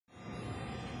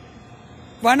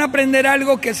van a aprender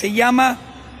algo que se llama,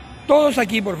 todos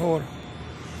aquí por favor,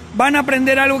 van a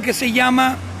aprender algo que se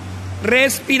llama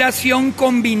respiración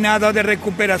combinada de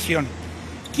recuperación.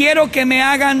 Quiero que me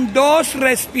hagan 2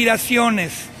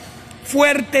 respiraciones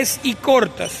fuertes y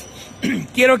cortas.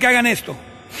 Quiero que hagan esto.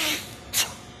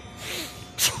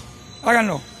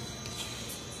 Háganlo.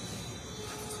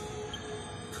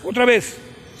 Otra vez.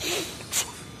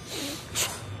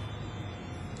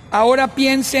 Ahora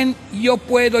piensen, yo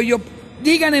puedo,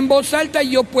 digan en voz alta,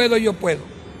 yo puedo, yo puedo.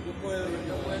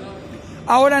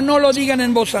 Ahora no lo digan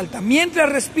en voz alta. Mientras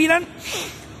respiran,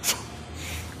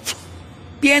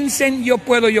 piensen, yo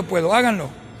puedo, yo puedo. Háganlo.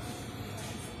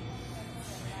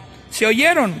 ¿Se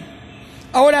oyeron?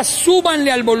 Ahora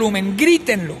súbanle al volumen,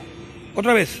 grítenlo.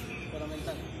 Otra vez.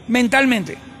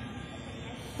 Mentalmente.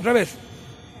 Otra vez.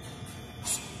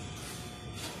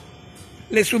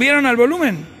 ¿Le subieron al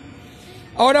volumen?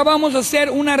 Ahora vamos a hacer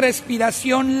una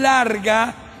respiración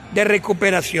larga de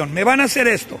recuperación. Me van a hacer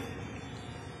esto.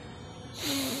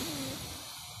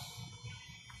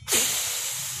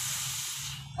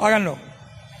 Háganlo.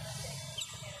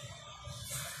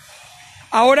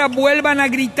 Ahora vuelvan a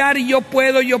gritar yo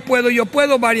puedo, yo puedo, yo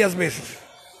puedo varias veces.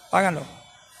 Háganlo.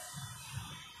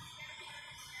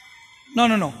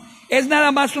 No. Es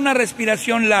nada más una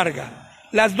respiración larga.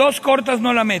 Las 2 cortas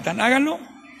no la metan. Háganlo.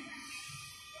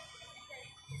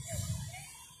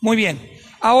 Muy bien.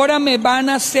 Ahora me van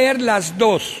a hacer las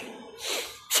 2.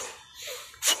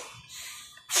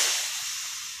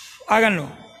 Háganlo.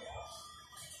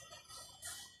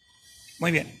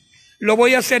 Muy bien. Lo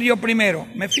voy a hacer yo primero.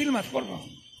 ¿Me filmas, por favor?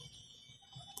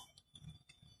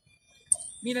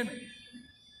 Mírenme.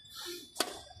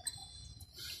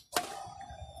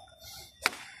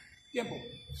 Tiempo.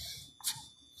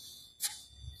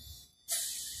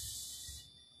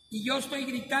 Y yo estoy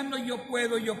gritando, yo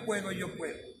puedo, yo puedo, yo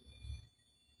puedo.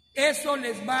 Eso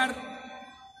les va a dar,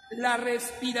 la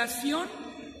respiración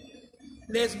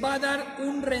les va a dar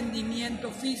un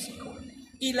rendimiento físico.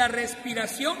 Y la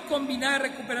respiración combinada de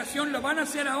recuperación lo van a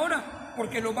hacer ahora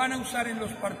porque lo van a usar en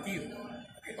los partidos.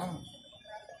 Okay, vamos.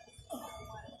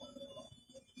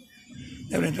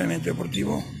 El entrenamiento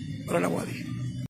deportivo para la UADY.